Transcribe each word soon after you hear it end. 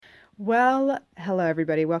Well, hello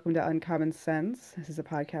everybody. Welcome to Uncommon Sense. This is a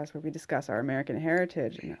podcast where we discuss our American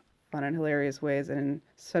heritage in fun and hilarious ways and in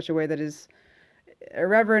such a way that is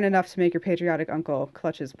irreverent enough to make your patriotic uncle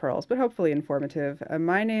clutch his pearls, but hopefully informative.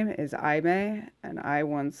 My name is Aime, and I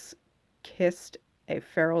once kissed a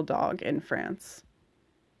feral dog in France.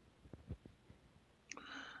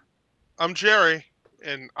 I'm Jerry,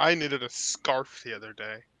 and I knitted a scarf the other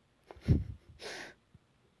day.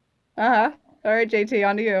 Uh-huh. All right, JT,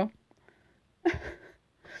 on to you.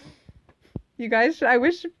 You guys, I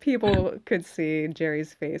wish people could see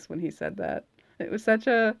Jerry's face when he said that. It was such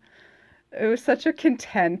a it was such a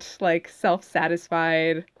content, like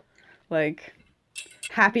self-satisfied, like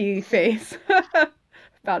happy face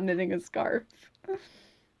about knitting a scarf.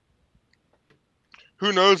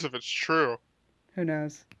 Who knows if it's true? Who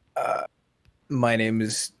knows? Uh, my name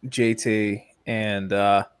is JT, and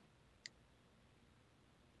I've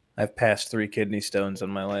passed 3 kidney stones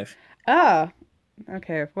in my life. Ah,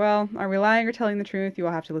 okay. Well, are we lying or telling the truth? You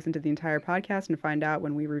will have to listen to the entire podcast and find out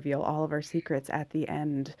when we reveal all of our secrets at the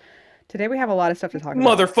end. Today we have a lot of stuff to talk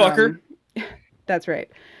about. Motherfucker! That's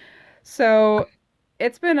right. So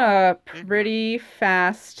it's been a pretty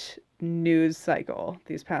fast news cycle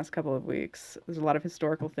these past couple of weeks. There's a lot of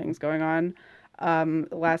historical things going on.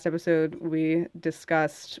 Last episode, we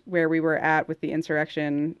discussed where we were at with the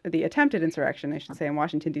insurrection, the attempted insurrection, I should say, in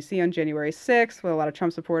Washington, D.C. on January 6th, where a lot of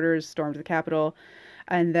Trump supporters stormed the Capitol.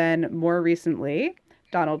 And then more recently,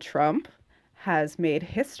 Donald Trump has made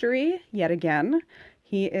history yet again.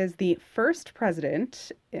 He is the first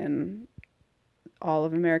president in all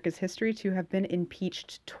of America's history to have been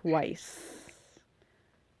impeached twice.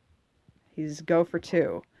 He's go for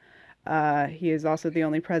 2. He is also the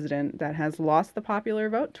only president that has lost the popular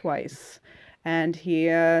vote twice. And he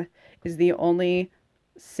is the only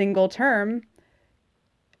single term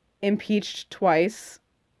impeached twice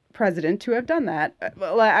president to have done that.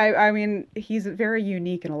 Well, I mean, he's very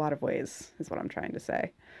unique in a lot of ways, is what I'm trying to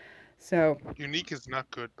say. So unique is not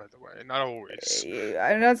good, by the way. Not always.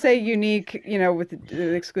 I don't say unique, with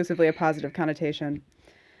exclusively a positive connotation.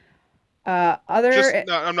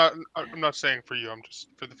 I'm not saying for you. I'm just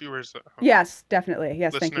for the viewers. Yes, definitely.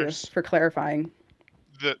 Yes, listeners, thank you for clarifying.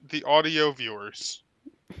 The audio viewers.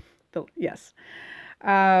 Yes.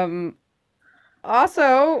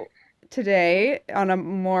 Also, today, on a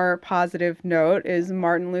more positive note, is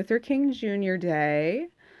Martin Luther King Jr. Day,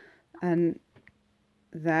 and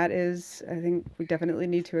that is, I think we definitely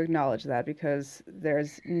need to acknowledge that because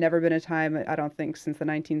there's never been a time, I don't think, since the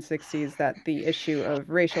 1960s that the issue of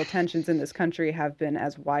racial tensions in this country have been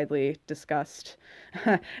as widely discussed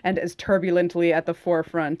and as turbulently at the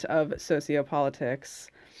forefront of sociopolitics.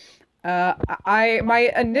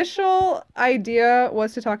 My initial idea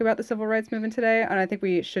was to talk about the civil rights movement today, and I think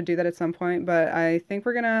we should do that at some point, but I think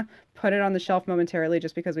we're gonna put it on the shelf momentarily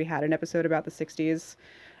just because we had an episode about the 60s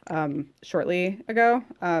shortly ago.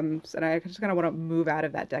 And I just kind of want to move out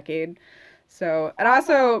of that decade. So, and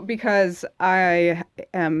also because I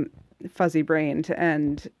am fuzzy brained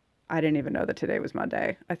and I didn't even know that today was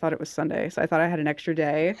Monday. I thought it was Sunday. So I thought I had an extra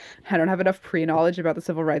day. I don't have enough pre-knowledge about the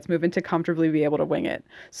civil rights movement to comfortably be able to wing it.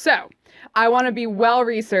 So I want to be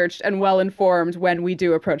well-researched and well-informed when we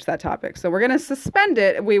do approach that topic. So we're going to suspend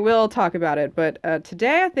it. We will talk about it. But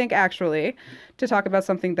today, I think actually to talk about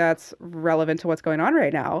something that's relevant to what's going on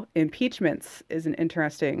right now, impeachments is an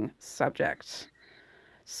interesting subject.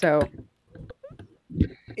 So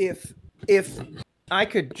If I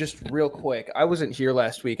could just real quick, I wasn't here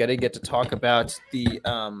last week. I didn't get to talk about the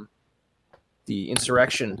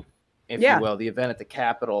insurrection, if you will, the event at the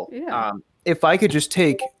Capitol. Yeah. If I could just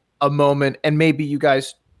take a moment, and maybe you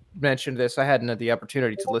guys mentioned this, I hadn't had the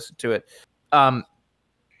opportunity to listen to it.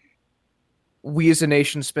 We as a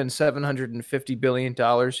nation spend $750 billion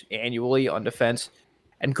annually on defense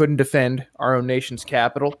and couldn't defend our own nation's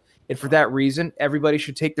capital. And for that reason, everybody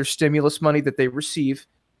should take their stimulus money that they receive,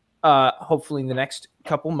 hopefully in the next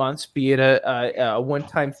couple months, be it a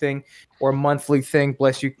one-time thing or a monthly thing.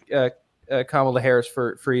 Bless you, Kamala Harris,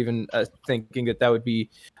 for even thinking that would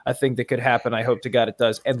be a thing that could happen. I hope to God it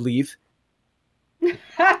does. And leave.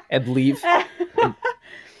 And leave. And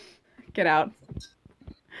get out.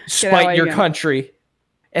 Spite your country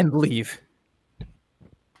and leave.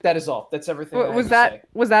 That is all. That's everything. Was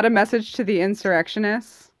that a message to the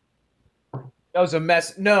insurrectionists? That was a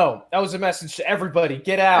mess. No, that was a message to everybody.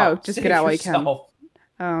 Get out. Oh, just Save get out yourself. while you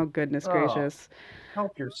can. Oh, goodness gracious.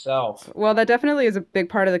 Help yourself. Well, that definitely is a big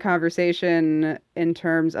part of the conversation in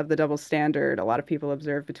terms of the double standard a lot of people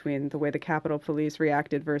observe between the way the Capitol Police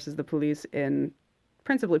reacted versus the police in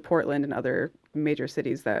principally Portland and other major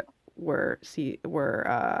cities that were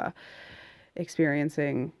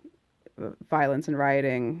experiencing violence and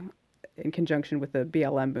rioting in conjunction with the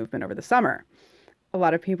BLM movement over the summer. A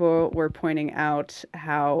lot of people were pointing out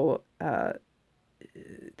how I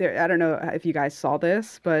don't know if you guys saw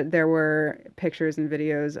this, but there were pictures and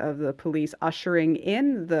videos of the police ushering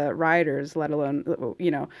in the rioters, let alone,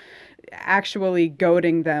 actually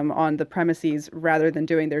goading them on the premises rather than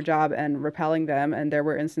doing their job and repelling them. And there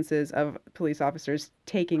were instances of police officers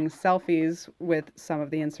taking selfies with some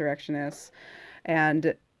of the insurrectionists.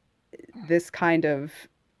 And this kind of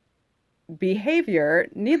behavior,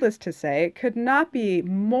 needless to say, could not be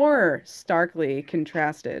more starkly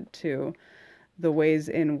contrasted to the ways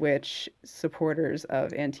in which supporters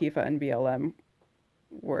of Antifa and BLM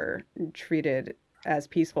were treated as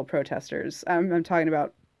peaceful protesters. I'm talking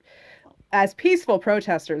about as peaceful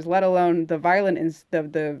protesters, let alone the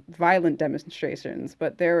violent demonstrations.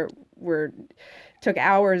 But took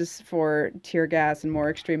hours for tear gas and more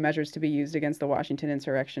extreme measures to be used against the Washington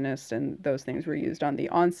insurrectionists, and those things were used on the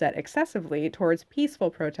onset excessively towards peaceful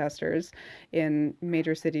protesters in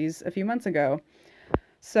major cities a few months ago.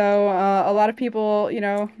 So a lot of people,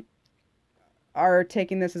 are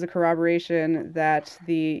taking this as a corroboration that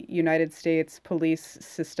the United States police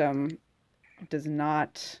system does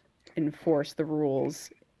not enforce the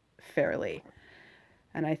rules fairly.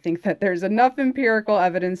 And I think that there's enough empirical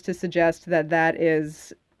evidence to suggest that that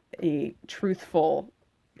is a truthful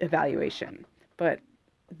evaluation. But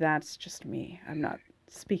that's just me. I'm not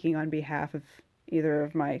speaking on behalf of either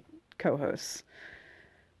of my co-hosts.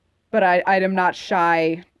 But I am not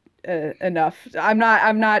shy enough. I'm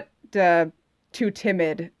not too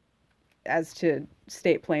timid as to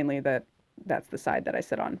state plainly that that's the side that I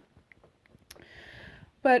sit on.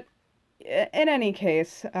 But in any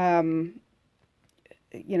case,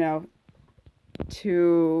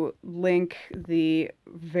 to link the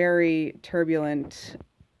very turbulent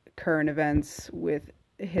current events with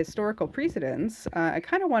historical precedents, I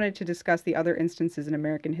kind of wanted to discuss the other instances in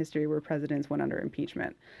American history where presidents went under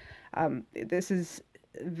impeachment. This is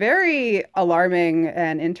very alarming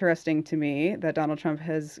and interesting to me that Donald Trump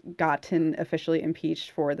has gotten officially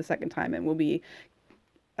impeached for the second time and will be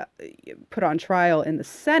put on trial in the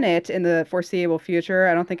Senate in the foreseeable future.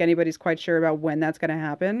 I don't think anybody's quite sure about when that's going to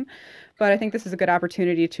happen, but I think this is a good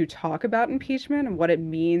opportunity to talk about impeachment and what it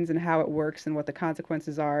means and how it works and what the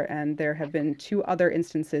consequences are. And there have been 2 other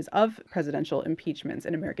instances of presidential impeachments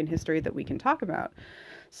in American history that we can talk about.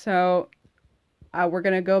 So we're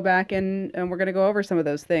going to go back and we're going to go over some of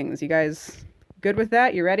those things. You guys good with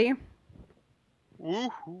that? You ready?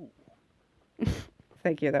 Woohoo.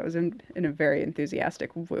 Thank you. That was in a very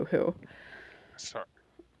enthusiastic woohoo. Sorry.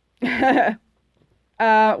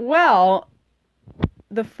 Well,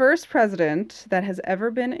 the first president that has ever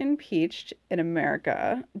been impeached in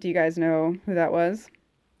America, do you guys know who that was?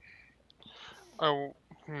 I'm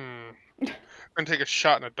going to take a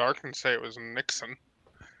shot in the dark and say it was Nixon.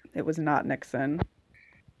 It was not Nixon.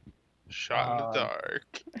 Shot in the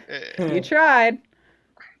dark. You tried.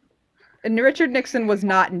 And Richard Nixon was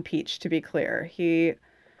not impeached, to be clear. He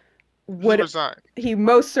resigned. He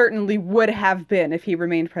most certainly would have been if he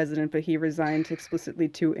remained president, but he resigned explicitly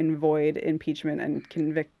to avoid impeachment and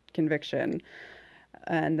conviction.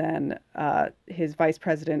 And then his vice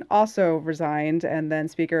president also resigned, and then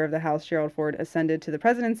Speaker of the House Gerald Ford ascended to the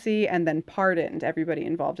presidency and then pardoned everybody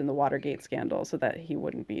involved in the Watergate scandal so that he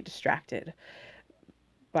wouldn't be distracted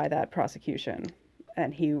by that prosecution.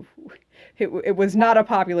 And it was not a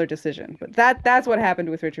popular decision, but that's what happened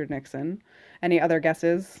with Richard Nixon. Any other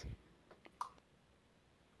guesses?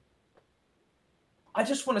 I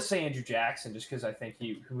just want to say Andrew Jackson, just because I think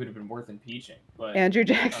he would have been worth impeaching. But Andrew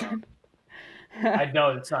Jackson. I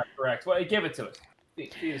know that's not correct. Well, give it to us.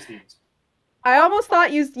 Stevens. I almost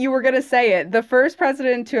thought you were going to say it. The first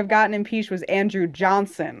president to have gotten impeached was Andrew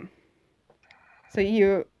Johnson. So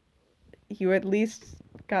you at least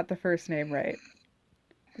got the first name right.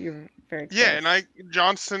 You're very close. Yeah, and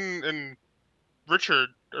Johnson and Richard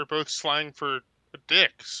are both slang for a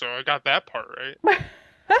dick, so I got that part right.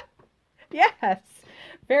 Yes.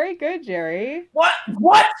 Very good, Jerry. What?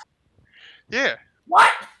 Yeah. What?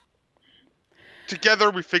 Together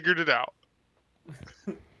we figured it out.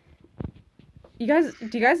 Do you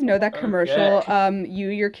guys know that commercial? Okay. You,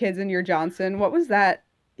 your kids, and your Johnson. What was that?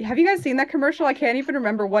 Have you guys seen that commercial? I can't even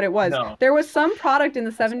remember what it was. No. There was some product in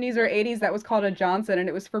the 70s or 80s that was called a Johnson, and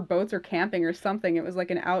it was for boats or camping or something. It was like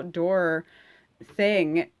an outdoor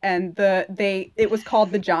thing, and it was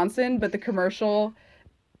called the Johnson, but the commercial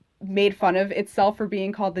made fun of itself for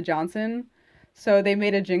being called the Johnson. So they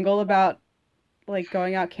made a jingle about like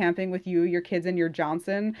going out camping with you, your kids, and your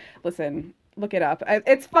Johnson. Listen, Look it up.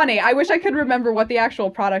 It's funny. I wish I could remember what the actual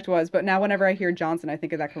product was, but now whenever I hear Johnson, I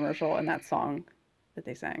think of that commercial and that song that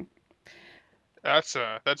they sang. That's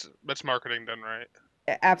marketing done right.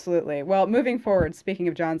 Absolutely. Well, moving forward, speaking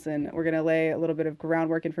of Johnson, we're going to lay a little bit of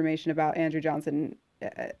groundwork information about Andrew Johnson,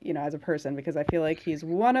 as a person, because I feel like he's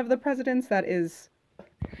one of the presidents that is,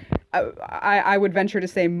 I would venture to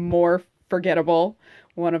say, more forgettable,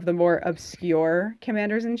 one of the more obscure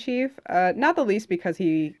commanders in chief, not the least because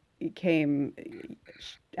he came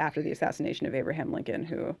after the assassination of Abraham Lincoln,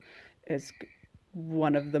 who is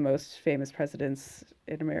one of the most famous presidents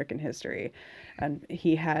in American history. And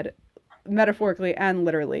he had metaphorically and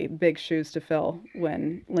literally big shoes to fill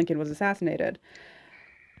when Lincoln was assassinated.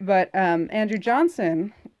 But Andrew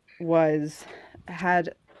Johnson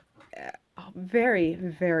had very,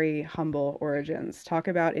 very humble origins. Talk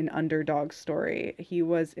about an underdog story. He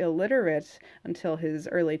was illiterate until his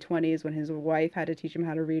early 20s when his wife had to teach him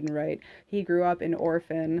how to read and write. He grew up an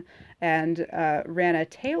orphan and ran a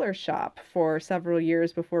tailor shop for several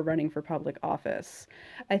years before running for public office.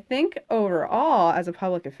 I think overall, as a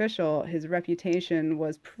public official, his reputation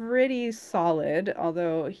was pretty solid,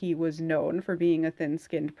 although he was known for being a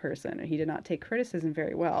thin-skinned person and he did not take criticism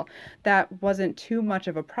very well. That wasn't too much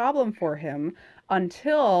of a problem for him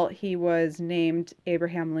until he was named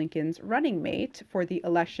Abraham Lincoln's running mate for the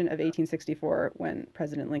election of 1864 when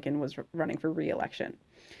President Lincoln was running for re-election.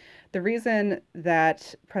 The reason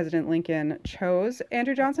that President Lincoln chose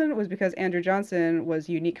Andrew Johnson was because Andrew Johnson was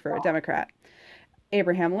unique for a Democrat.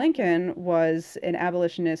 Abraham Lincoln was an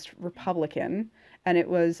abolitionist Republican, and it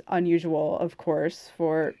was unusual, of course,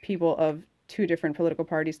 for people of two different political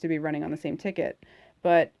parties to be running on the same ticket.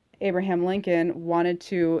 But Abraham Lincoln wanted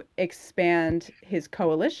to expand his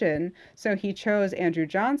coalition, so he chose Andrew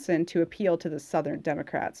Johnson to appeal to the Southern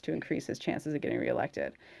Democrats to increase his chances of getting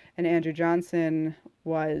reelected. And Andrew Johnson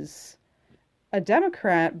was a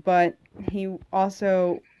Democrat, but he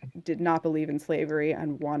also did not believe in slavery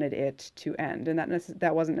and wanted it to end. And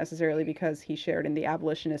that wasn't necessarily because he shared in the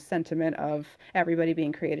abolitionist sentiment of everybody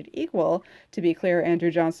being created equal. To be clear,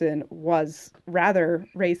 Andrew Johnson was rather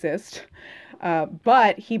racist,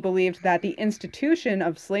 but he believed that the institution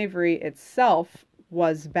of slavery itself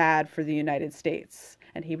was bad for the United States.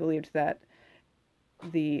 And he believed that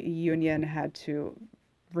the Union had to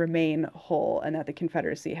remain whole and that the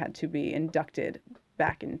Confederacy had to be inducted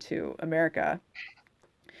back into America.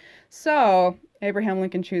 So Abraham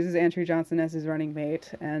Lincoln chooses Andrew Johnson as his running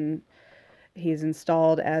mate, and he's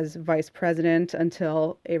installed as vice president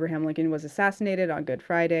until Abraham Lincoln was assassinated on Good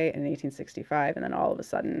Friday in 1865, and then all of a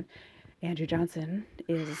sudden, Andrew Johnson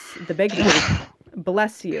is the big one.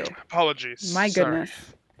 Bless you. Apologies. My goodness.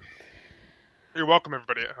 Sorry. You're welcome,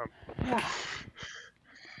 everybody at home.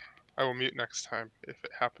 I will mute next time if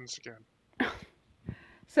it happens again.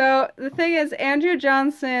 So the thing is, Andrew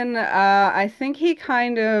Johnson, I think he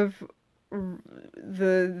kind of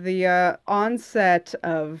the onset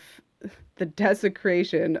of the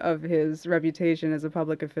desecration of his reputation as a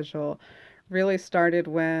public official really started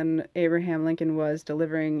when Abraham Lincoln was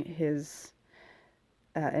delivering his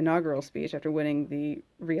inaugural speech after winning the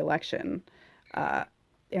re-election.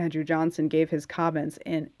 Andrew Johnson gave his comments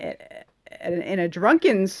in a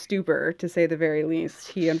drunken stupor, to say the very least.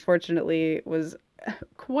 He unfortunately was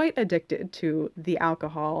quite addicted to the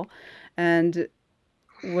alcohol and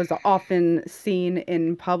was often seen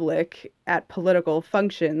in public at political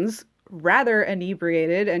functions rather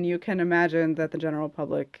inebriated, and you can imagine that the general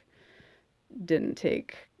public didn't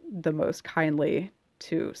take the most kindly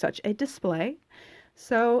to such a display.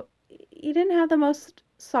 So he didn't have the most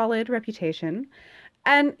solid reputation.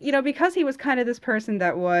 And, because he was kind of this person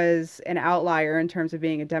that was an outlier in terms of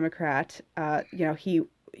being a Democrat,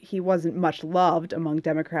 he wasn't much loved among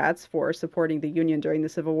Democrats for supporting the Union during the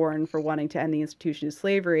Civil War and for wanting to end the institution of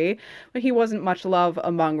slavery. But he wasn't much love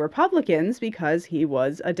among Republicans because he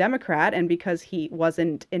was a Democrat and because he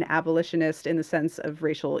wasn't an abolitionist in the sense of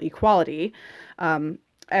racial equality. And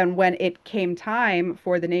when it came time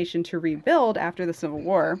for the nation to rebuild after the Civil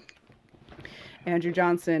War, Andrew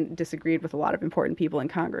Johnson disagreed with a lot of important people in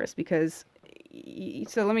Congress because,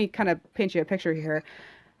 so let me kind of paint you a picture here.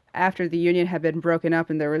 After the Union had been broken up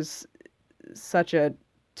and there was such a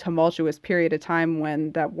tumultuous period of time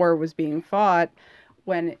when that war was being fought,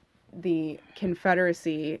 when the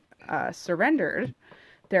Confederacy surrendered,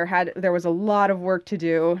 there was a lot of work to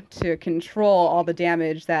do to control all the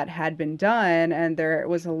damage that had been done, and there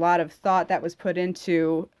was a lot of thought that was put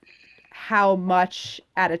into how much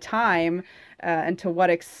at a time and to what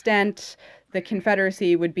extent the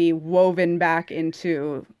Confederacy would be woven back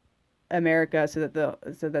into America so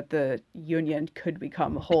that the Union could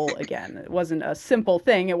become whole again. It wasn't a simple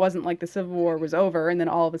thing. It wasn't like the Civil War was over and then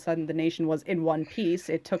all of a sudden the nation was in one piece.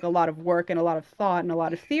 It took a lot of work and a lot of thought and a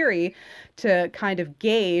lot of theory to kind of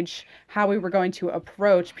gauge how we were going to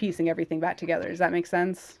approach piecing everything back together. Does that make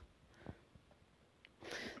sense?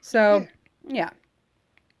 So, yeah.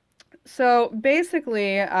 So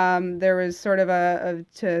basically, there was sort of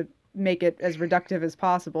to make it as reductive as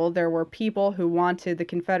possible, there were people who wanted the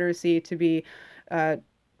Confederacy to be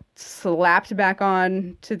slapped back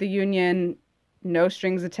on to the Union, no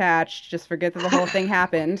strings attached, just forget that the whole thing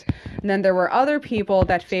happened. And then there were other people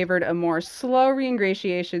that favored a more slow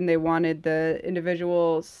reingratiation. They wanted the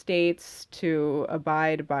individual states to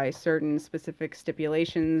abide by certain specific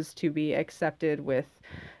stipulations to be accepted with,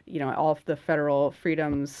 all of the federal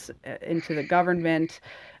freedoms into the government.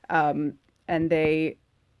 And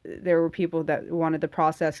there were people that wanted the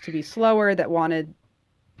process to be slower, that wanted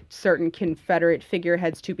certain Confederate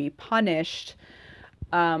figureheads to be punished.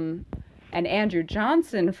 And Andrew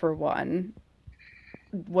Johnson, for one,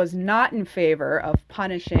 was not in favor of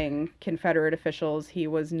punishing Confederate officials. He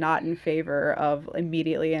was not in favor of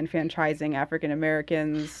immediately enfranchising African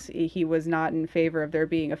Americans. He was not in favor of there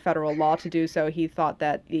being a federal law to do so. He thought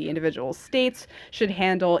that the individual states should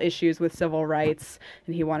handle issues with civil rights,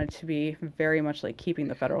 and he wanted to be very much like keeping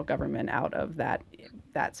the federal government out of that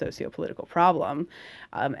socio-political problem.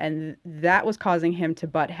 And that was causing him to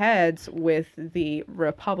butt heads with the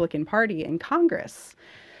Republican Party in Congress.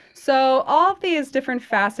 So all of these different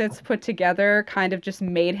facets put together kind of just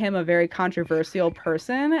made him a very controversial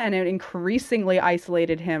person, and it increasingly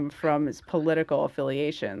isolated him from his political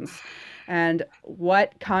affiliations. And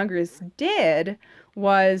what Congress did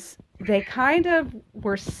was they kind of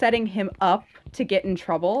were setting him up to get in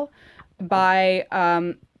trouble by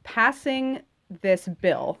passing this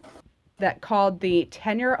bill that called the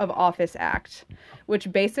Tenure of Office Act,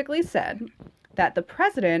 which basically said that the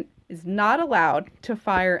president is not allowed to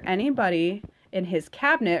fire anybody in his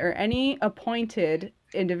cabinet or any appointed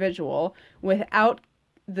individual without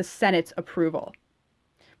the Senate's approval.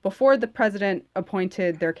 Before, the president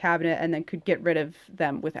appointed their cabinet and then could get rid of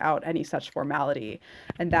them without any such formality.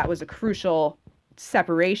 And that was a crucial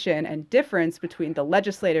separation and difference between the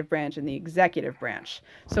legislative branch and the executive branch.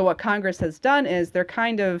 So what Congress has done is they're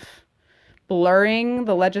kind of blurring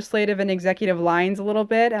the legislative and executive lines a little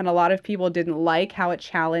bit, and a lot of people didn't like how it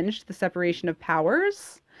challenged the separation of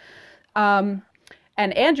powers. And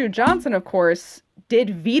Andrew Johnson, of course, did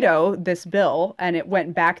veto this bill, and it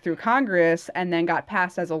went back through Congress and then got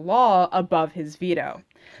passed as a law above his veto.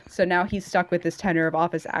 So now he's stuck with this Tenure of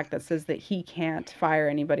Office Act that says that he can't fire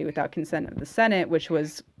anybody without consent of the Senate, which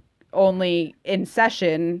was only in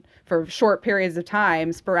session for short periods of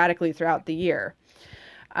time, sporadically throughout the year.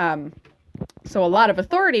 So a lot of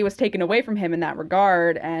authority was taken away from him in that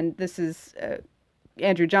regard, and this is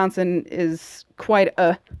Andrew Johnson is quite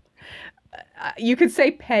a you could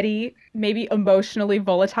say petty, maybe emotionally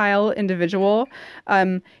volatile individual.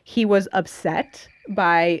 He was upset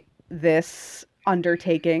by this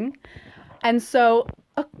undertaking, and so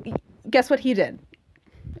guess what he did?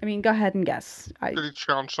 I mean, go ahead and guess. Did he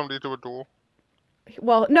challenge somebody to a duel?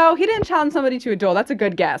 Well, no, he didn't challenge somebody to a duel. That's a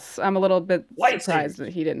good guess. I'm a little bit surprised that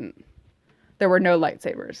he didn't. There were no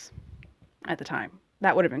lightsabers at the time.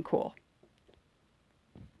 That would have been cool.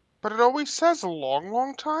 But it always says a long,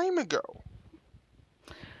 long time ago.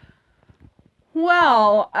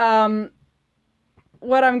 Well,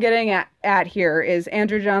 what I'm getting at here is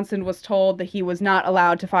Andrew Johnson was told that he was not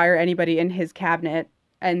allowed to fire anybody in his cabinet.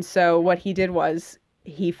 And so what he did was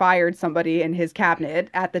he fired somebody in his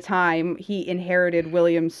cabinet. At the time, he inherited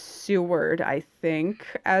William Seward, I think,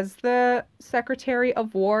 as the Secretary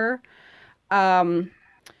of War.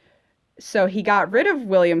 So he got rid of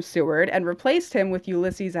William Seward and replaced him with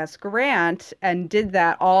Ulysses S. Grant, and did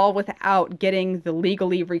that all without getting the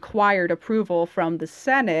legally required approval from the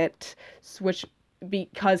Senate, which,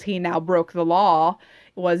 because he now broke the law,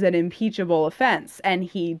 was an impeachable offense. And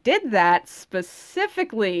he did that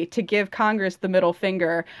specifically to give Congress the middle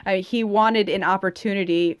finger. He wanted an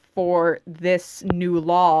opportunity for this new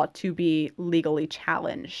law to be legally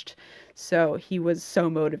challenged. So he was so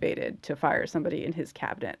motivated to fire somebody in his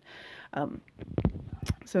cabinet.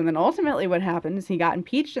 So then ultimately what happened is he got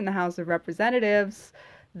impeached in the House of Representatives.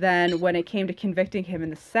 Then when it came to convicting him in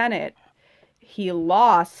the Senate, he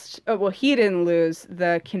lost. Well, he didn't lose.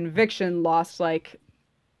 The conviction lost, like,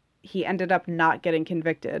 he ended up not getting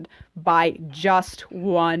convicted by just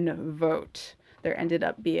one vote. There ended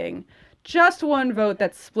up being just one vote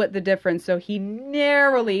that split the difference. So he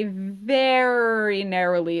narrowly, very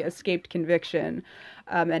narrowly escaped conviction.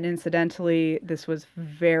 And incidentally, this was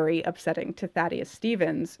very upsetting to Thaddeus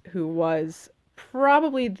Stevens, who was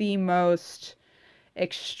probably the most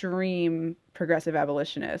extreme progressive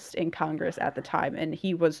abolitionist in Congress at the time. And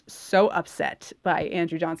he was so upset by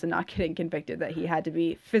Andrew Johnson not getting convicted that he had to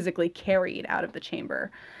be physically carried out of the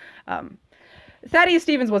chamber. Thaddeus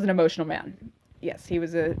Stevens was an emotional man. Yes, he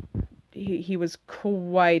was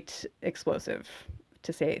quite explosive,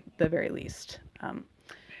 to say the very least.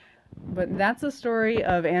 But that's the story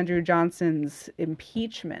of Andrew Johnson's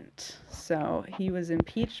impeachment. So he was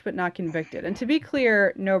impeached but not convicted. And to be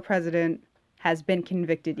clear, no president has been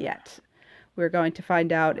convicted yet. We're going to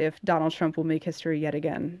find out if Donald Trump will make history yet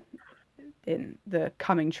again in the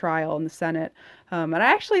coming trial in the Senate. And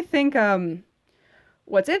I actually think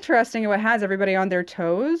what's interesting and what has everybody on their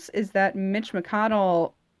toes is that Mitch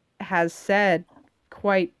McConnell has said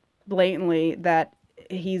quite blatantly that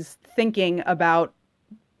he's thinking about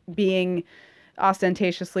being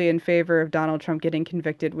ostentatiously in favor of Donald Trump getting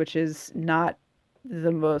convicted, which is not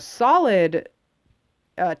the most solid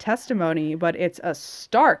testimony, but it's a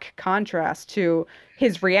stark contrast to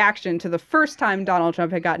his reaction to the first time Donald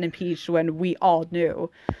Trump had gotten impeached, when we all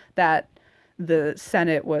knew that the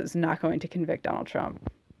Senate was not going to convict Donald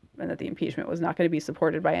Trump and that the impeachment was not going to be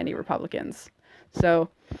supported by any Republicans. So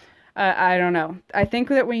I don't know. I think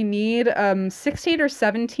that we need 16 or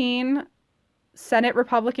 17 Senate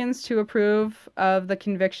Republicans to approve of the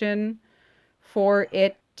conviction for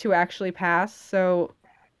it to actually pass. So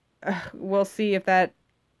we'll see if that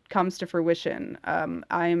comes to fruition.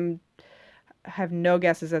 I have no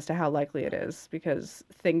guesses as to how likely it is, because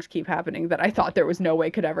things keep happening that I thought there was no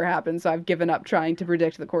way could ever happen. So I've given up trying to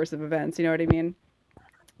predict the course of events. You know what I mean?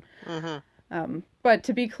 Mm-hmm. But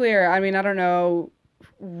to be clear, I mean, I don't know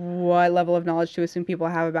what level of knowledge to assume people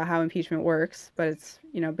have about how impeachment works, but it's,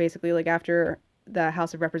 basically like after the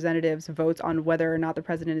House of Representatives votes on whether or not the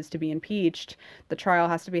president is to be impeached, the trial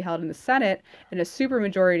has to be held in the Senate, and a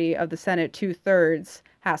supermajority of the Senate, 2/3,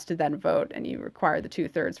 has to then vote, and you require the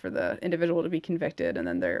 2/3 for the individual to be convicted, and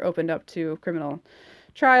then they're opened up to criminal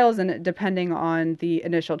trials, and depending on the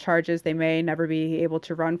initial charges, they may never be able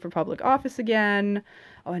to run for public office again.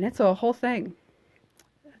 Oh, and it's a whole thing.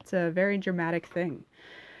 It's a very dramatic thing.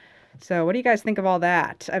 So what do you guys think of all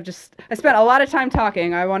that? I spent a lot of time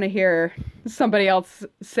talking. I want to hear somebody else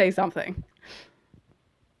say something.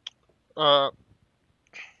 Well,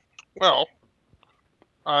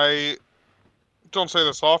 I don't say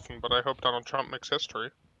this often, but I hope Donald Trump makes history.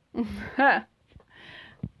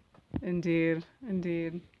 Indeed.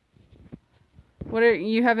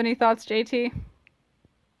 You have any thoughts, JT?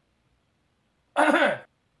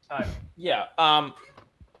 Yeah.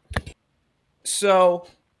 So,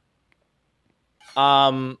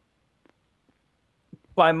 by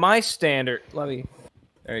my standard,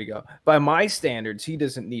 there you go. By my standards, he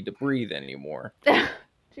doesn't need to breathe anymore.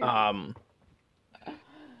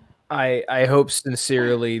 I hope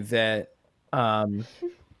sincerely that all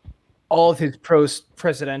of his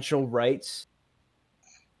presidential rights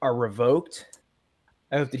are revoked.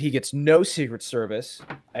 I hope that he gets no Secret Service.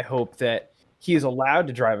 I hope that he is allowed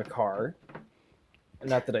to drive a car.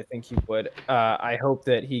 Not that I think he would. I hope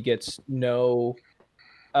that he gets no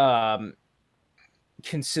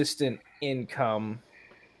consistent income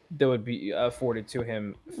that would be afforded to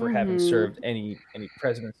him for having served any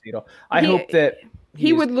presidency at all. I hope that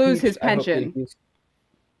he would lose his pension.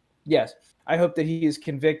 Yes. I hope that he is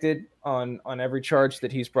convicted on every charge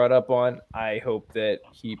that he's brought up on. I hope that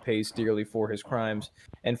he pays dearly for his crimes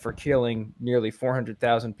and for killing nearly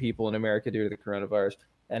 400,000 people in America due to the coronavirus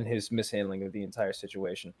and his mishandling of the entire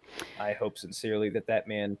situation. I hope sincerely that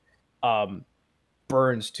man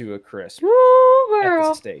burns to a crisp. Woo, girl. At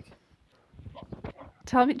the stake.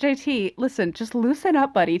 Tell me, JT, listen, just loosen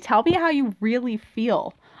up, buddy. Tell me how you really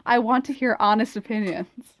feel. I want to hear honest opinions.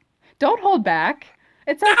 Don't hold back.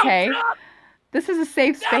 It's okay. This is a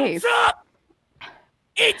safe space.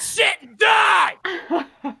 Eat shit and die!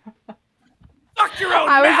 Fuck your own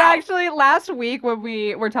I was mouth! actually, last week when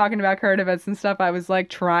we were talking about current events and stuff, I was like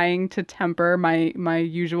trying to temper my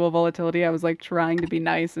usual volatility. I was like trying to be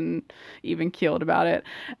nice and even keeled about it.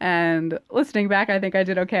 And listening back, I think I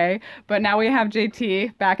did okay. But now we have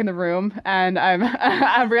JT back in the room, and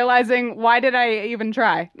I'm realizing, why did I even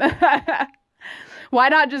try? Why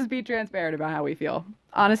not just be transparent about how we feel?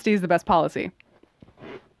 Honesty is the best policy.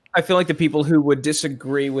 I feel like the people who would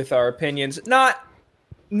disagree with our opinions, not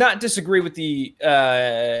disagree with the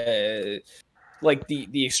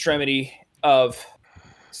the extremity of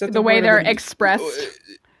the way they're expressed.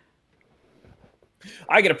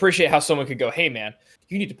 I can appreciate how someone could go, hey, man,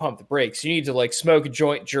 you need to pump the brakes. You need to like smoke a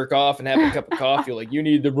joint, jerk off, and have a cup of coffee. Like, you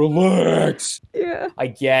need to relax. Yeah. I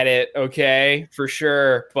get it. Okay, for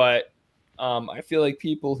sure. But I feel like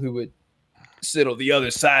people who would sit on the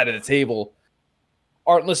other side of the table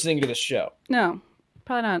aren't listening to this show. No,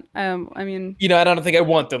 probably not. I mean, I don't think I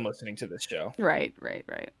want them listening to this show. right.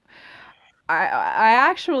 I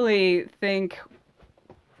actually think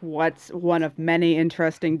what's one of many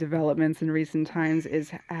interesting developments in recent times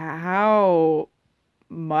is how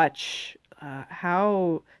much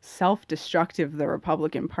how self-destructive the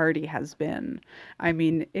Republican Party has been. I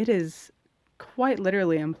mean, it is quite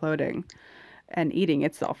literally imploding and eating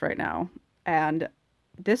itself right now. And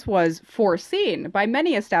this was foreseen by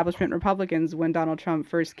many establishment Republicans when Donald Trump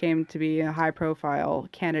first came to be a high-profile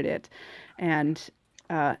candidate. And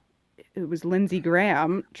it was Lindsey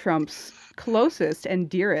Graham, Trump's closest and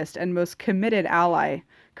dearest and most committed ally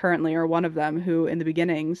currently, or one of them, who in the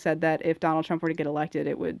beginning said that if Donald Trump were to get elected,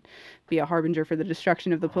 it would be a harbinger for the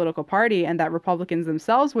destruction of the political party and that Republicans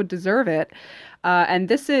themselves would deserve it. And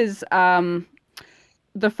this is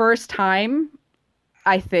the first time,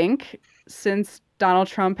 I think, since Donald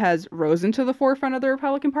Trump has risen to the forefront of the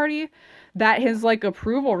Republican Party, that his like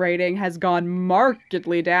approval rating has gone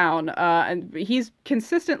markedly down. And he's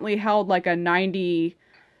consistently held like a 98%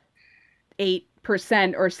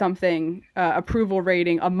 or something approval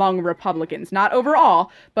rating among Republicans, not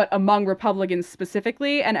overall, but among Republicans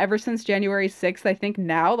specifically. And ever since January 6th, I think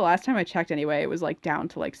now, the last time I checked anyway, it was like down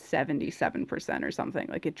to like 77% or something.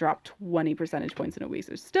 Like it dropped 20 percentage points in a week.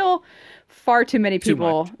 There's still far too many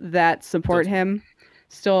people that support him.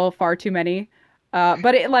 Still far too many.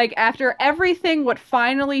 But it, like, after everything, what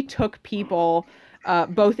finally took people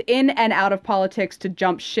both in and out of politics to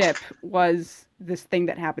jump ship was this thing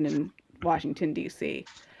that happened in Washington, D.C.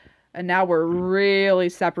 And now we're really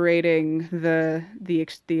separating the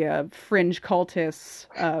fringe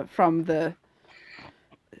cultists from the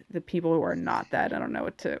people who are not that. I don't know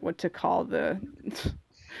what to call the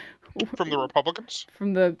from the Republicans.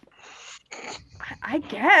 From the, I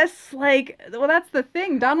guess, like, well, that's the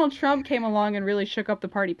thing. Donald Trump came along and really shook up the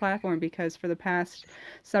party platform because for the past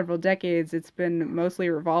several decades, it's been mostly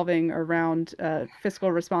revolving around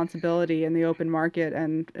fiscal responsibility and the open market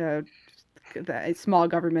and the small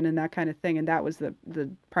government and that kind of thing. And that was the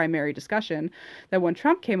primary discussion. That when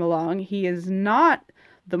Trump came along, he is not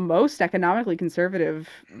the most economically conservative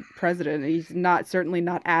president. He's certainly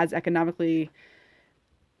not as economically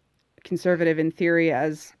conservative in theory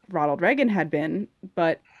as Ronald Reagan had been,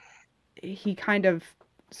 but he kind of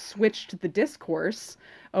switched the discourse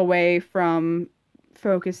away from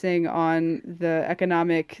focusing on the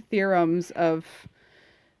economic theorems of,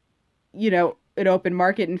 an open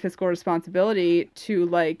market and fiscal responsibility to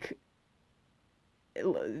like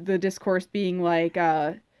the discourse being like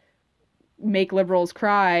make liberals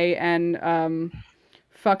cry and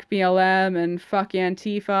fuck BLM and fuck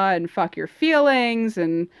Antifa and fuck your feelings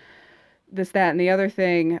and this, that, and the other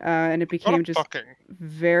thing, and it became just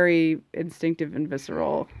very instinctive and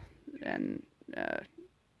visceral, and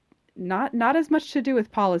not as much to do with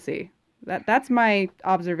policy. That's my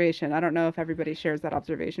observation. I don't know if everybody shares that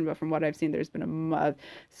observation, but from what I've seen, there's been a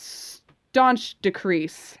staunch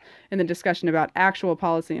decrease in the discussion about actual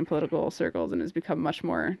policy in political circles, and has become much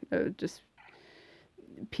more just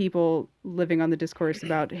people living on the discourse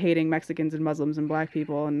about hating Mexicans and Muslims and Black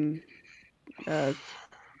people and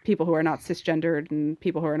people who are not cisgendered and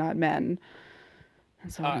people who are not men.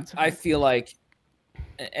 And so on and so forth. I feel like,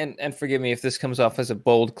 and forgive me if this comes off as a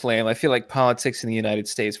bold claim, I feel like politics in the United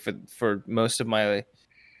States for most of my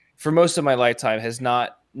lifetime has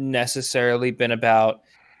not necessarily been about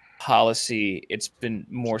policy. It's been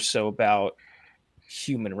more so about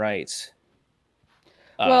human rights.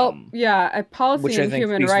 Well, yeah, policy which and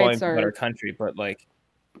human rights are about our country, but like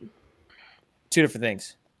two different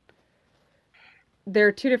things.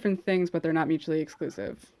 They're two different things, but they're not mutually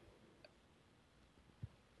exclusive.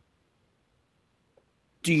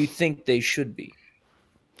 Do you think they should be?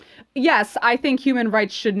 Yes, I think human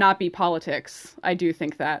rights should not be politics. I do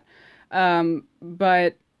think that.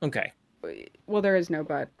 But... Okay. Well, there is no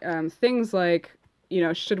but. Things like,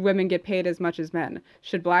 should women get paid as much as men?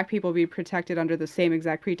 Should Black people be protected under the same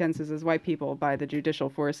exact pretenses as white people by the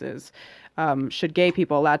judicial forces? Should gay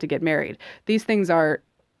people allowed to get married? These things are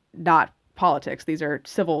not politics. These are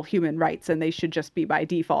civil human rights, and they should just be by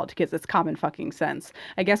default because it's common fucking sense.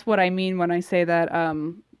 I guess what I mean when I say that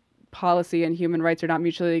policy and human rights are not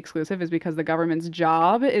mutually exclusive is because the government's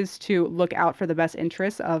job is to look out for the best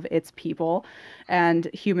interests of its people, and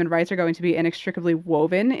human rights are going to be inextricably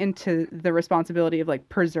woven into the responsibility of like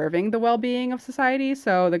preserving the well-being of society.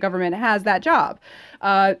 So the government has that job.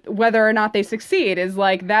 Whether or not they succeed is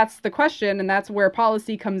like, that's the question, and that's where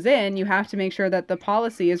policy comes in. You have to make sure that the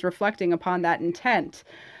policy is reflecting upon that intent.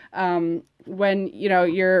 When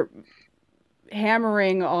you're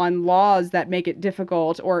hammering on laws that make it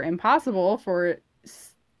difficult or impossible for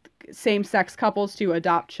same-sex couples to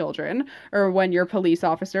adopt children, or when your police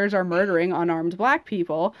officers are murdering unarmed Black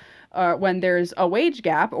people, when there's a wage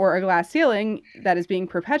gap or a glass ceiling that is being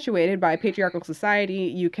perpetuated by a patriarchal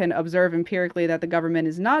society, you can observe empirically that the government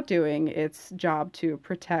is not doing its job to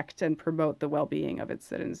protect and promote the well-being of its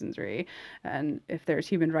citizenry. And if there's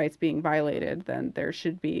human rights being violated, then there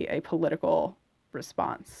should be a political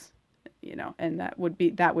response, and that would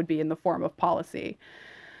be in the form of policy.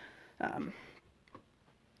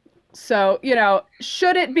 So,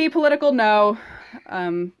 should it be political? No.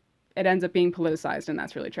 It ends up being politicized, and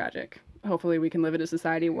that's really tragic. Hopefully we can live in a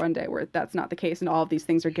society one day where that's not the case and all of these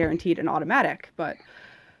things are guaranteed and automatic. But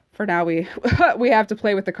for now, we have to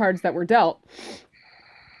play with the cards that were dealt.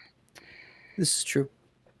 This is true.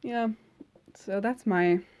 Yeah. So that's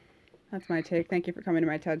my take. Thank you for coming to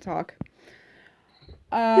my TED Talk.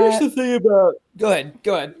 Here's the thing about... Go ahead.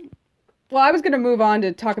 Well, I was going to move on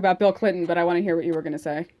to talk about Bill Clinton, but I want to hear what you were going to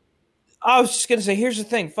say. I was just going to say, here's the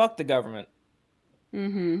thing. Fuck the government.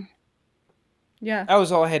 Mm-hmm. Yeah. That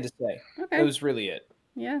was all I had to say. Okay. That was really it.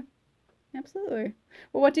 Yeah, absolutely.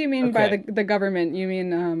 Well, what do you mean by the government? You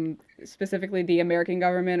mean specifically the American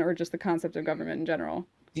government, or just the concept of government in general?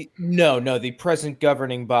 No, the present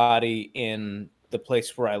governing body in the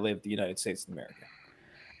place where I live, the United States of America.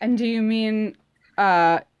 And do you mean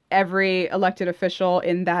every elected official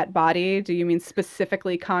in that body? Do you mean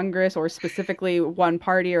specifically Congress, or specifically one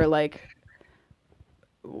party, or like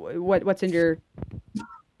what's in your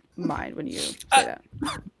mind when you say that?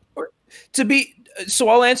 So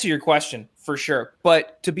I'll answer your question for sure,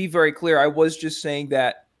 but to be very clear, I was just saying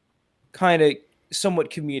that kind of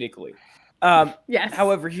somewhat comedically. Yes.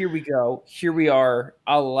 However, here we go. Here we are.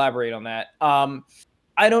 I'll elaborate on that.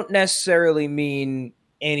 I don't necessarily mean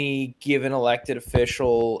any given elected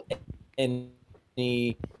official, any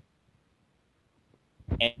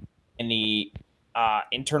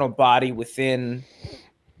internal body within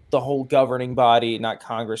the whole governing body, not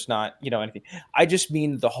Congress, not anything. I just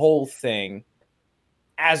mean the whole thing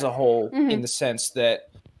as a whole, in the sense that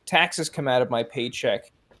taxes come out of my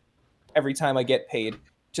paycheck every time I get paid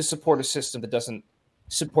to support a system that doesn't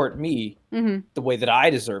support me the way that I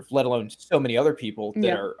deserve, let alone so many other people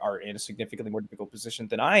that are in a significantly more difficult position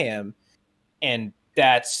than I am. And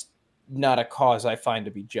that's not a cause I find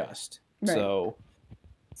to be just. Right. So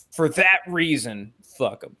for that reason,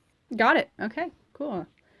 fuck them. Got it. Okay, cool.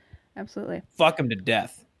 Absolutely. Fuck him to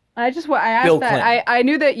death. I asked that. I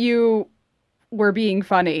knew that you were being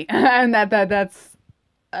funny, and that's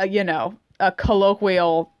a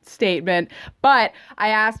colloquial statement. But I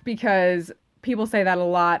asked because people say that a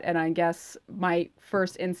lot, and I guess my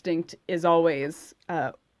first instinct is always,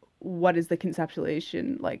 what is the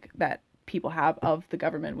conceptualization like that people have of the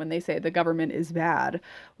government when they say the government is bad?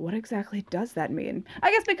 What exactly does that mean?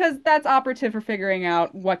 I guess because that's operative for figuring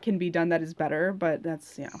out what can be done that is better, but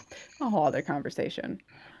that's a whole other conversation.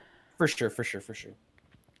 For sure.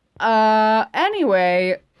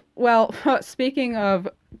 Anyway, well, speaking of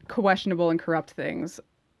questionable and corrupt things,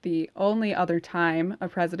 the only other time a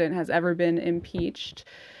president has ever been impeached,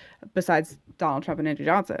 besides Donald Trump and Andrew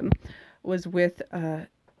Johnson, was with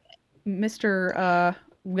Mr.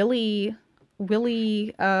 Willy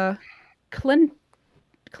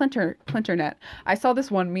Clinternet. I saw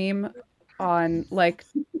this one meme on like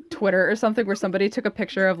Twitter or something where somebody took a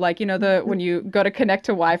picture of like, when you go to connect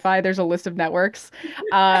to Wi-Fi, there's a list of networks.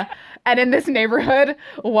 And in this neighborhood,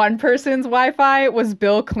 one person's Wi-Fi was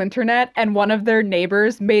Bill Clinternet, and one of their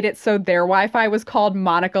neighbors made it so their Wi-Fi was called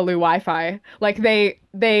Monica Lou Wi-Fi. Like they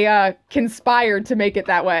conspired to make it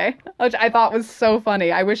that way, which I thought was so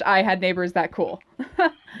funny. I wish I had neighbors that cool.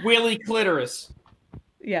 Willy Clitoris.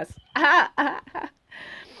 Yes.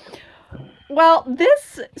 Well,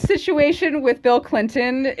 this situation with Bill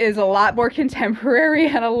Clinton is a lot more contemporary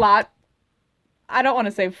and a lot, I don't want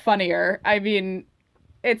to say funnier. I mean,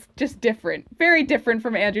 it's just different. Very different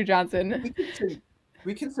from Andrew Johnson.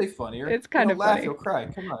 We can say funnier. It's kind of laugh, funny. You'll cry.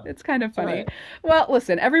 Come on. It's kind of funny. Right. Well,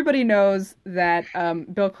 listen, everybody knows that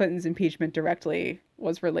Bill Clinton's impeachment directly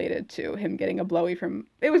was related to him getting a blowy from...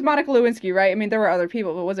 It was Monica Lewinsky, right? I mean, there were other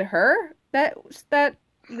people, but was it her that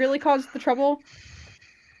really caused the trouble?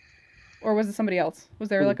 Or was it somebody else? Was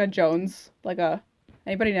there like a Jones?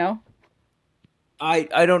 Anybody know?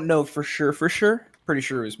 I don't know for sure. Pretty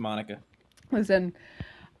sure it was Monica. Listen,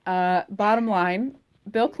 bottom line,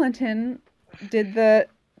 Bill Clinton did the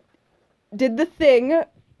thing,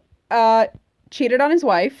 cheated on his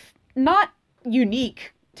wife. Not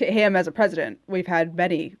unique to him as a president. We've had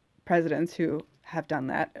many presidents who have done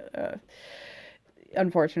that,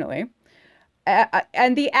 unfortunately.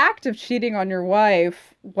 And the act of cheating on your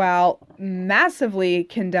wife, while massively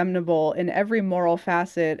condemnable in every moral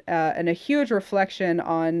facet, and a huge reflection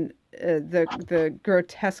on the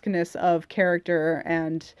grotesqueness of character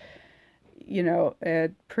and, a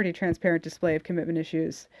pretty transparent display of commitment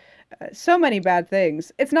issues. So many bad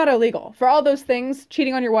things. It's not illegal. For all those things,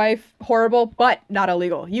 cheating on your wife, horrible, but not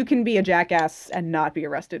illegal. You can be a jackass and not be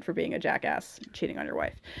arrested for being a jackass, cheating on your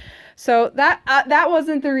wife. So that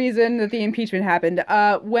wasn't the reason that the impeachment happened.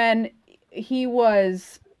 When he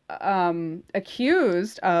was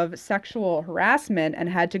accused of sexual harassment and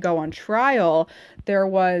had to go on trial, there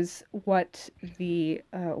was what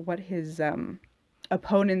his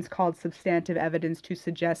opponents called substantive evidence to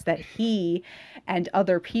suggest that he and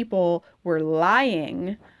other people were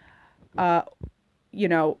lying, while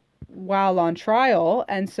on trial.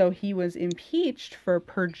 And so he was impeached for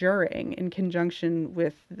perjuring in conjunction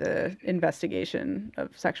with the investigation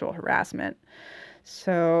of sexual harassment.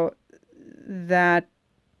 So that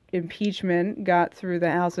impeachment got through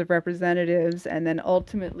the House of Representatives, and then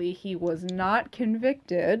ultimately he was not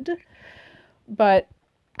convicted. But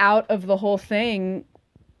out of the whole thing,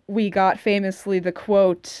 we got famously the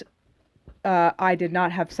quote, "I did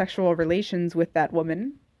not have sexual relations with that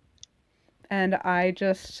woman." And I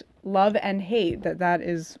just love and hate that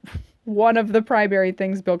is one of the primary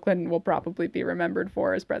things Bill Clinton will probably be remembered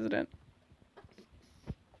for as president.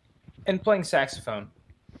 And playing saxophone.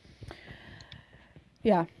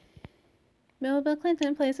 Yeah. Bill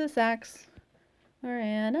Clinton plays the sax. We're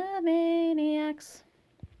Animaniacs.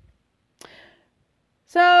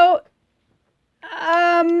 So,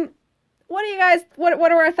 what do you guys?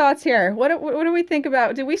 What are our thoughts here? What do we think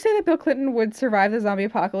about? Did we say that Bill Clinton would survive the zombie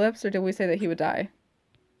apocalypse, or did we say that he would die?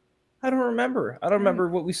 I don't remember. I don't remember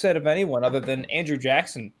what we said of anyone other than Andrew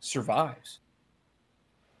Jackson survives.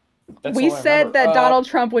 We said that Donald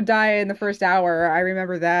Trump would die in the first hour. I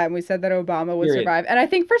remember that. And we said that Obama would survive. And I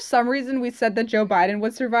think for some reason we said that Joe Biden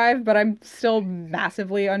would survive, but I'm still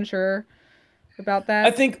massively unsure about that.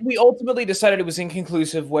 I think we ultimately decided it was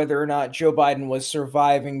inconclusive whether or not Joe Biden was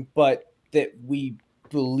surviving, but that we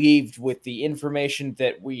believed with the information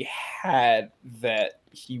that we had that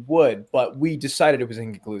he would, but we decided it was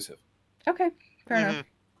inconclusive. Okay, fair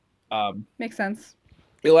enough. Makes sense.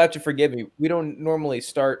 You'll have to forgive me. We don't normally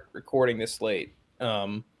start recording this late.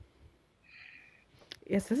 Yes,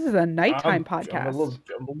 this is a nighttime podcast. I'm a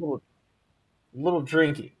little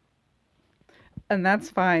drinky. And that's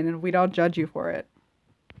fine, and we don't judge you for it.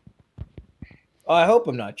 I hope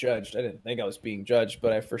I'm not judged. I didn't think I was being judged,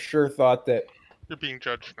 but I for sure thought that... You're being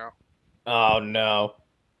judged now. Oh, no.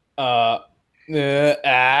 Were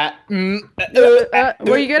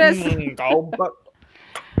you gonna...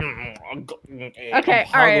 Okay,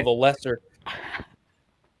 all right. Of a lesser.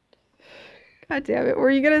 God damn it! Were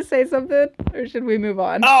you gonna say something, or should we move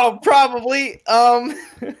on? Oh, probably. I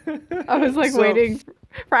was like waiting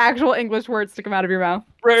for actual English words to come out of your mouth.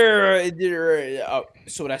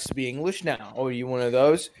 So it has to be English now. Oh, you one of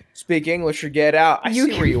those? Speak English or get out. I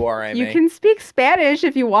see where you are, Amy. You can speak Spanish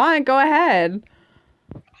if you want. Go ahead.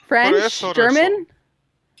 French, German.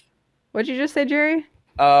 What'd you just say, Jerry?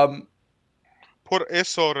 Por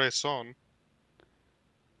eso razón.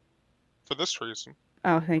 For this reason.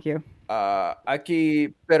 Oh, thank you.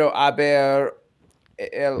 Aquí, pero a ver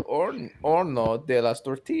el horno de las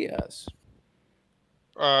tortillas.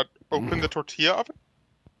 Open the tortilla oven?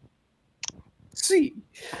 See.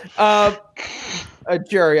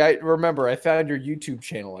 Jerry, I remember I found your YouTube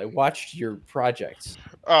channel. I watched your projects.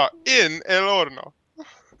 In el horno.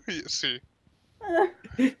 See.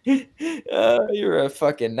 You're a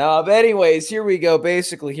fucking knob. Anyways, here we go.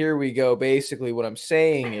 Basically, what I'm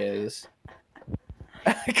saying is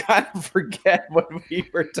I kind of forget what we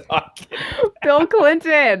were talking about. Bill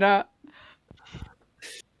Clinton.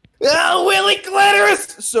 Oh, Willy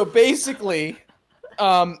Clitoris! So basically,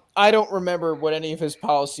 I don't remember what any of his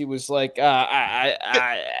policy was like. I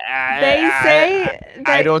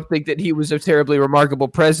don't think that he was a terribly remarkable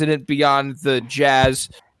president beyond the jazz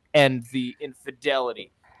and the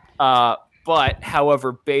infidelity. But,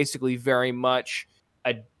 however, basically very much,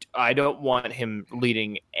 I don't want him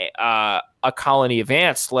leading a colony of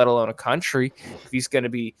ants, let alone a country. If he's going to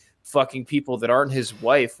be fucking people that aren't his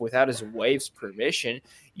wife without his wife's permission.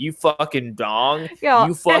 You fucking dong. Yo.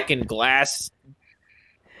 You fucking glass.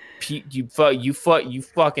 You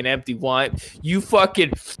fucking empty wine. You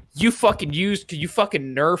fucking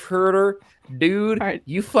nerf herder, dude. Right.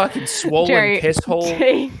 You fucking swollen Jerry, piss hole.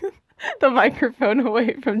 take the microphone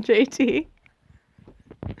away from JT.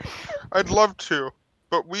 I'd love to,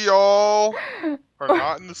 but we all are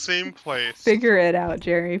not in the same place. Figure it out,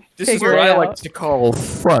 Jerry. This is Figure what it I out. like to call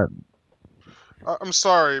fun. I'm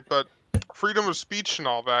sorry, but freedom of speech and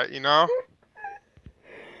all that, you know?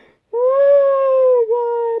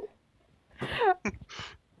 Oh, God.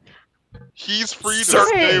 He's free to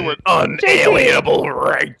stay with unalienable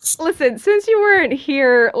rights. Listen, since you weren't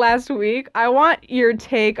here last week, I want your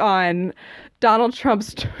take on Donald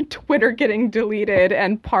Trump's Twitter getting deleted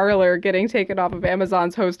and Parler getting taken off of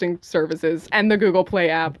Amazon's hosting services and the Google Play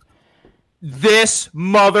app. This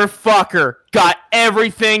motherfucker got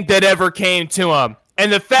everything that ever came to him.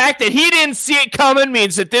 And the fact that he didn't see it coming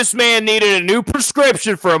means that this man needed a new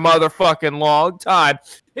prescription for a motherfucking long time.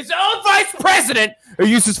 His own vice president, who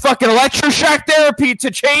uses fucking electroshock therapy to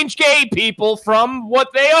change gay people from what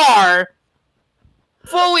they are,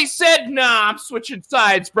 fully said, nah, I'm switching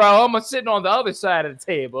sides, bro. I'm sitting on the other side of the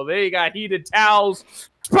table. There you got heated towels,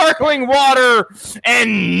 sparkling water,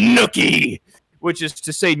 and nookie. Which is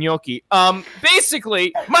to say gnocchi.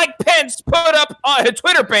 Basically, Mike Pence put up a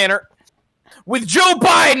Twitter banner with Joe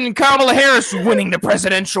Biden and Kamala Harris winning the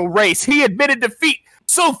presidential race. He admitted defeat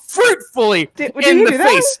so fruitfully in the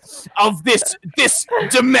face of this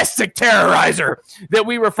domestic terrorizer that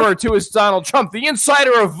we refer to as Donald Trump, the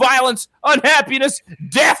insider of violence, unhappiness,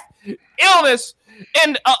 death, illness,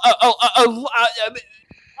 and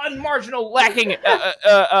unmarginal lacking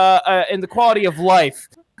in the quality of life.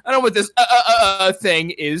 I don't know what this thing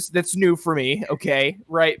is that's new for me, okay,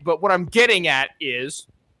 right? But what I'm getting at is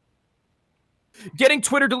getting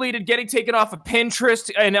Twitter deleted, getting taken off of Pinterest,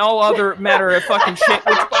 and all other matter of fucking shit,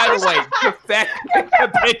 which, by the way, affect a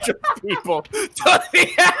bunch of people. The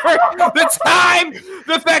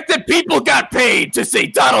fact that people got paid to say,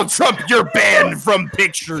 Donald Trump, you're banned from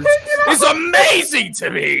pictures is amazing to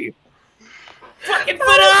me. Fucking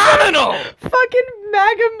phenomenal! Fucking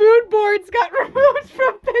MAGA mood boards got removed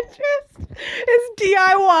from Pinterest. His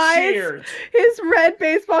DIYs, Cheers. his red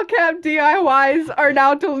baseball cap DIYs are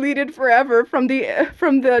now deleted forever from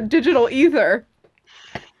the digital ether.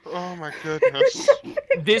 Oh my goodness.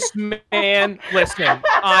 This man, listen,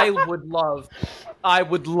 I would love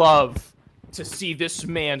to see this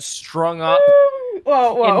man strung up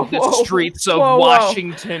Whoa, in the streets of whoa.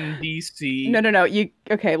 Washington, D.C. No.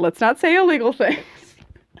 Okay, let's not say illegal things.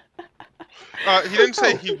 He didn't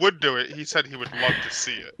say he would do it. He said he would love to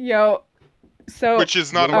see it. Yo, so which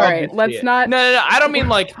is not all right. Let's not. No. I don't mean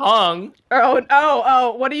like hung.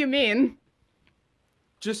 Oh. What do you mean?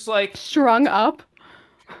 Just like strung up.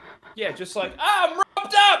 Yeah, just like I'm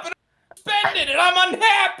roped up and I'm suspended and I'm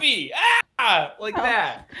unhappy. Like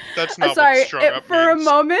that. That's not sorry. what strung up for means.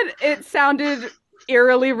 A moment, it sounded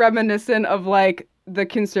eerily reminiscent of like the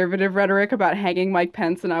conservative rhetoric about hanging Mike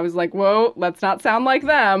Pence, and I was like, whoa, let's not sound like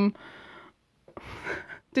them.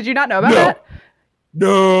 Did you not know about that?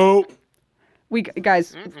 No. We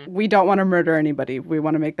don't want to murder anybody. We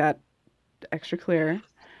want to make that extra clear.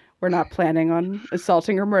 We're not planning on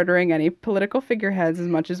assaulting or murdering any political figureheads as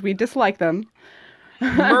much as we dislike them.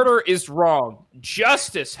 Murder is wrong.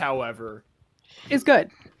 Justice, however, is good.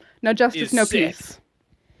 No justice, no sick. peace.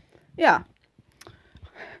 Yeah.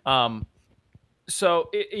 So,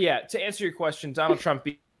 to answer your question, Donald Trump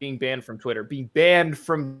being banned from Twitter.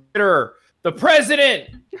 The president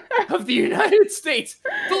of the United States,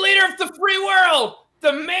 the leader of the free world,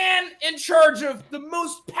 the man in charge of the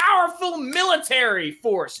most powerful military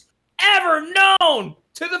force ever known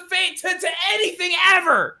to anything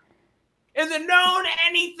ever. And the known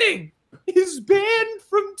anything is banned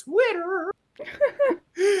from Twitter.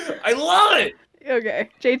 I love it. Okay,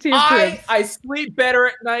 JT approves. I sleep better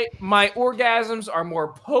at night. My orgasms are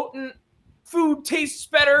more potent. Food tastes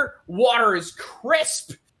better. Water is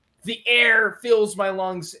crisp. The air fills my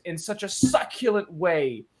lungs in such a succulent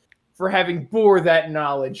way. For having bore that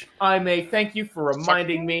knowledge, I may thank you for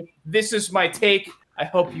reminding me. This is my take. I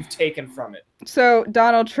hope you've taken from it. So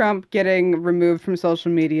Donald Trump getting removed from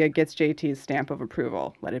social media gets JT's stamp of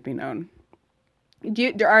approval. Let it be known.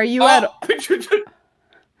 Are you at all concerned?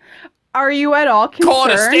 Call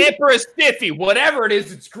it a stamp or a stiffy. Whatever it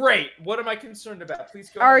is, it's great. What am I concerned about? Please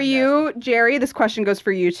go ahead. Are you, Jerry, this question goes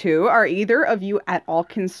for you too. Are either of you at all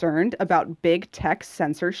concerned about big tech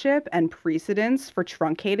censorship and precedents for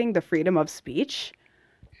truncating the freedom of speech?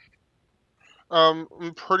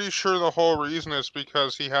 I'm pretty sure the whole reason is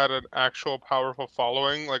because he had an actual powerful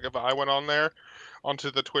following. Like, if I went on there, onto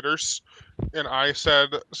the Twitters, and I said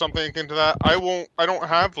something akin to that, I don't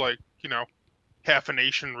have, like, half a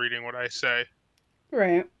nation reading what I say.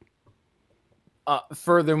 Right.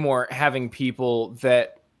 Furthermore, having people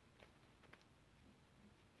that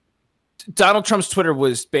Donald Trump's Twitter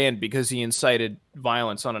was banned because he incited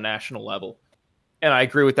violence on a national level, and I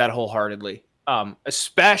agree with that wholeheartedly.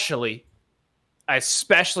 Especially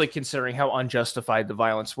considering how unjustified the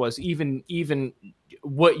violence was, even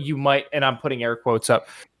what you might, and I'm putting air quotes up,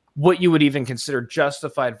 what you would even consider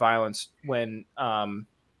justified violence when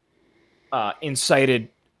incited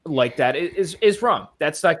like that is wrong.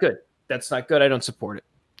 That's not good. That's not good. I don't support it.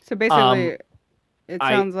 So basically, it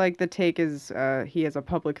sounds like the take is he, as a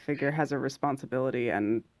public figure, has a responsibility,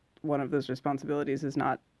 and one of those responsibilities is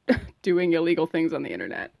not doing illegal things on the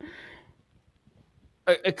internet.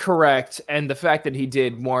 Correct. And the fact that he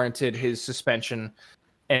did warranted his suspension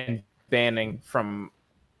and banning from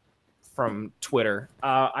Twitter.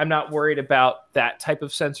 I'm not worried about that type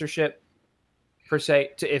of censorship per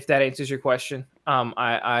se, if that answers your question.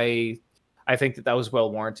 I think that was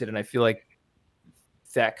well warranted, and I feel like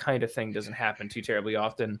that kind of thing doesn't happen too terribly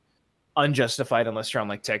often, unjustified, unless you're on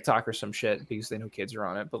like TikTok or some shit because they know kids are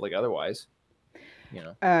on it. But like otherwise,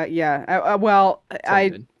 Yeah. Well,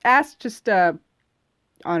 I asked just on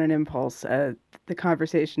an impulse. The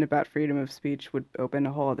conversation about freedom of speech would open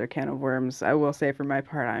a whole other can of worms. I will say, for my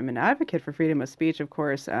part, I'm an advocate for freedom of speech, of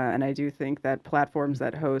course, and I do think that platforms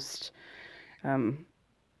that host, that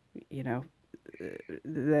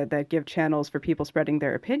give channels for people spreading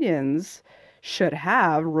their opinions should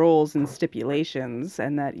have rules and stipulations,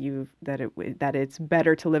 and that it's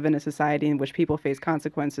better to live in a society in which people face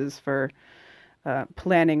consequences for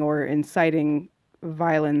planning or inciting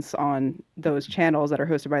violence on those channels that are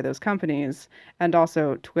hosted by those companies. And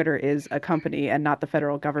also, Twitter is a company and not the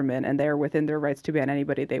federal government, and they're within their rights to ban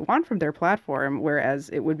anybody they want from their platform, whereas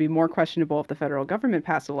it would be more questionable if the federal government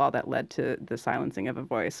passed a law that led to the silencing of a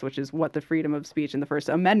voice, which is what the freedom of speech in the First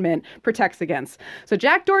Amendment protects against. So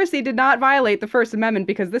Jack Dorsey did not violate the First Amendment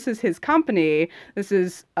because this is his company. This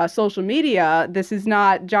is social media. This is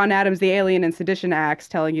not John Adams, the Alien and Sedition Acts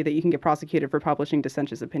telling you that you can get prosecuted for publishing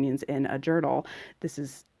dissentious opinions in a journal. This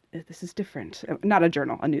is different. Not a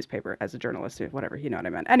journal, a newspaper, as a journalist, whatever, you know what I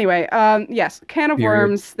meant. Anyway, yes, can of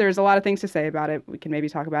worms. There's a lot of things to say about it. We can maybe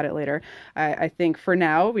talk about it later. I think for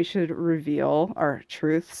now, we should reveal our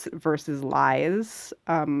truths versus lies.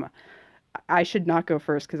 I should not go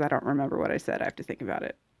first because I don't remember what I said. I have to think about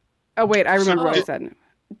it. Oh, wait, I remember what I said.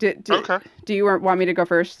 Okay. Do you want me to go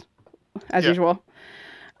first, as usual?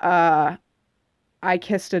 I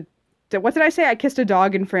kissed a... What did I say? I kissed a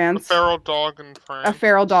dog in France. A feral dog in France. A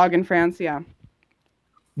feral dog in France, yeah.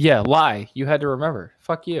 Yeah, lie. You had to remember.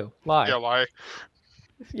 Fuck you. Lie. Yeah, lie.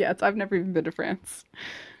 Yeah, I've never even been to France.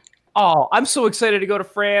 Oh, I'm so excited to go to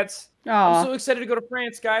France. Aww. I'm so excited to go to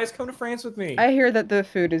France, guys. Come to France with me. I hear that the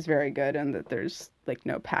food is very good and that there's like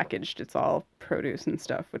no packaged. It's all produce and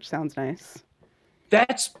stuff, which sounds nice.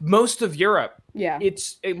 That's most of Europe. Yeah.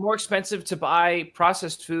 It's more expensive to buy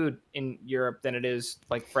processed food in Europe than it is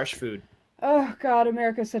like fresh food. Oh God,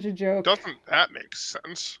 America's such a joke. Doesn't that make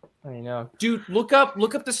sense? I know. Dude, look up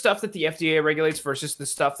the stuff that the FDA regulates versus the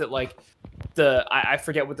stuff that like I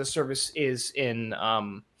forget what the service is in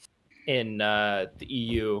the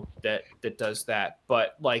EU that does that.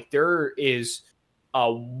 But like there is a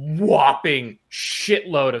whopping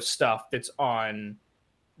shitload of stuff that's on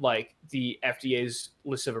like the FDA's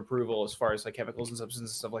list of approval as far as like chemicals and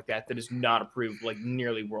substances and stuff like that is not approved like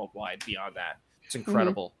nearly worldwide beyond that. It's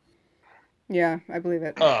incredible. Mm-hmm. Yeah, I believe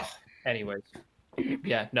it. Ugh. Anyways.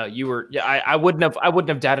 Yeah, no, you were I wouldn't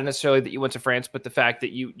have doubted necessarily that you went to France, but the fact that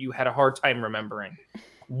you had a hard time remembering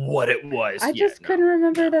what it was. I just couldn't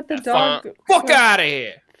remember that the dog fuck out of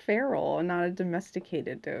here. Feral and not a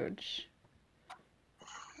domesticated doge.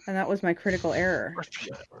 And that was my critical error.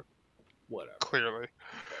 Whatever. Clearly.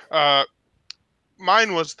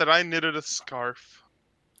 Mine was that I knitted a scarf.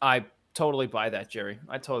 I totally buy that, Jerry.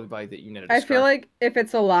 I totally buy that you knitted a scarf. I feel like if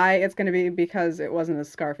it's a lie, it's going to be because it wasn't a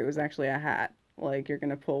scarf. It was actually a hat. Like, you're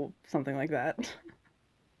going to pull something like that.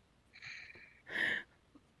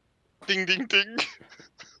 Ding, ding, ding.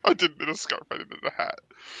 I didn't knit a scarf. I knitted a hat.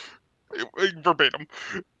 Verbatim.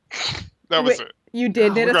 That was it. You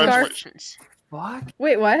did knit a scarf? Congratulations. What?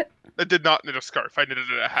 Wait, what? I did not knit a scarf. I knitted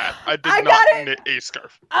a hat. I did not knit a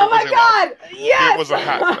scarf. Oh my God! Yes! It was a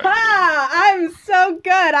hat. I'm so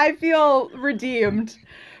good. I feel redeemed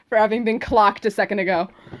for having been clocked a second ago.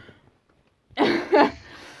 And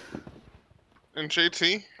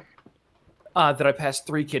JT? That I passed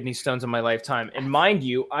 3 kidney stones in my lifetime. And mind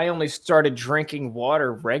you, I only started drinking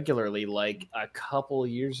water regularly like a couple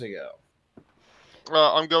years ago.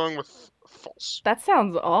 I'm going with false. That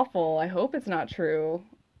sounds awful. I hope it's not true.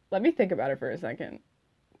 Let me think about it for a second.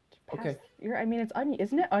 Okay. I mean,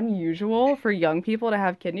 isn't it unusual for young people to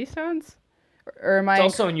have kidney stones? Or am It's I?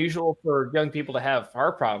 also unusual for young people to have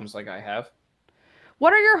heart problems like I have.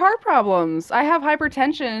 What are your heart problems? I have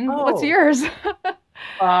hypertension. What's Oh. yours?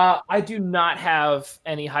 I do not have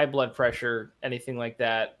any high blood pressure, anything like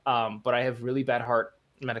that. But I have really bad heart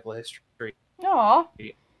medical history Aw.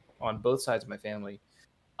 on both sides of my family.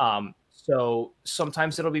 So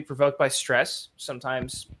sometimes it'll be provoked by stress,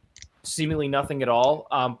 sometimes seemingly nothing at all.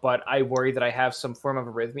 But I worry that I have some form of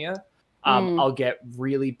arrhythmia. I'll get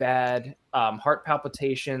really bad heart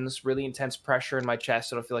palpitations, really intense pressure in my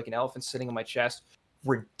chest. It'll feel like an elephant sitting on my chest.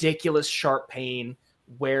 Ridiculous sharp pain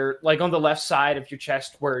where, like, on the left side of your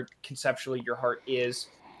chest where conceptually your heart is,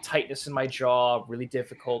 tightness in my jaw, really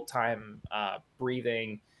difficult time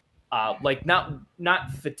breathing, like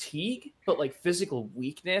not fatigue, but like physical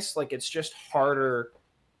weakness. Like it's just harder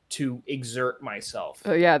to exert myself.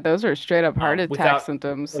 Oh yeah, those are straight up heart attack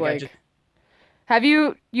symptoms. Like, have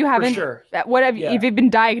you haven't? For sure. What have you been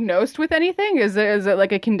diagnosed with anything? Is it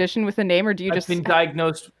like a condition with a name, or do you I've just been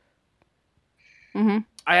diagnosed? Mm-hmm.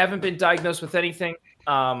 I haven't been diagnosed with anything.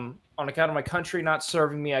 On account of my country not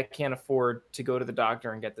serving me, I can't afford to go to the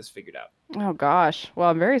doctor and get this figured out. Oh gosh. Well,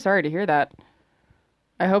 I'm very sorry to hear that.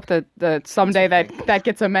 I hope that someday that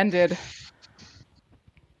gets amended.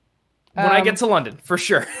 When I get to London, for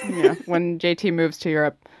sure. Yeah, when JT moves to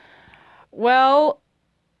Europe. Well,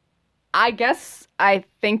 I guess I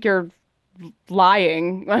think you're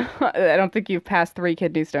lying. I don't think you've passed 3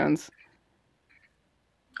 kidney stones.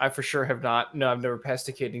 I for sure have not. No, I've never passed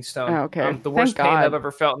a kidney stone. Oh, okay. The worst Thank pain God. I've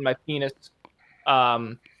ever felt in my penis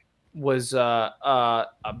was a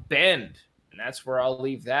bend. And that's where I'll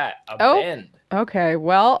leave that. A bend. Okay,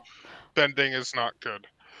 well. Bending is not good.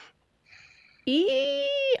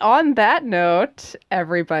 On that note,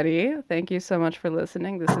 everybody, thank you so much for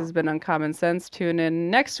listening. This has been Uncommon Sense. Tune in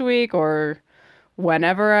next week or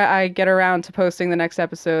whenever I get around to posting the next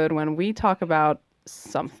episode when we talk about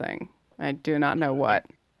something. I do not know what.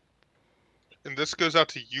 And this goes out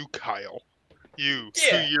to you, Kyle. You,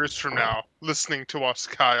 2 years from now, listening to us,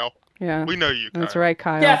 Kyle. Yeah. We know you, Kyle. That's right,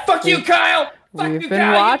 Kyle. Yeah, fuck you, Kyle! We've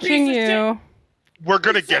been watching you. We're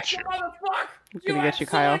gonna get you. Motherfucker! We're gonna get you,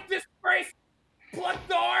 Kyle. Pluck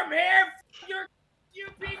the arm hair! You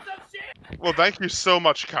piece of shit! Well, thank you so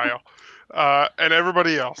much, Kyle. And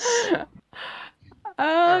everybody else.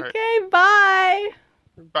 Okay, bye!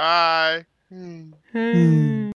 Bye.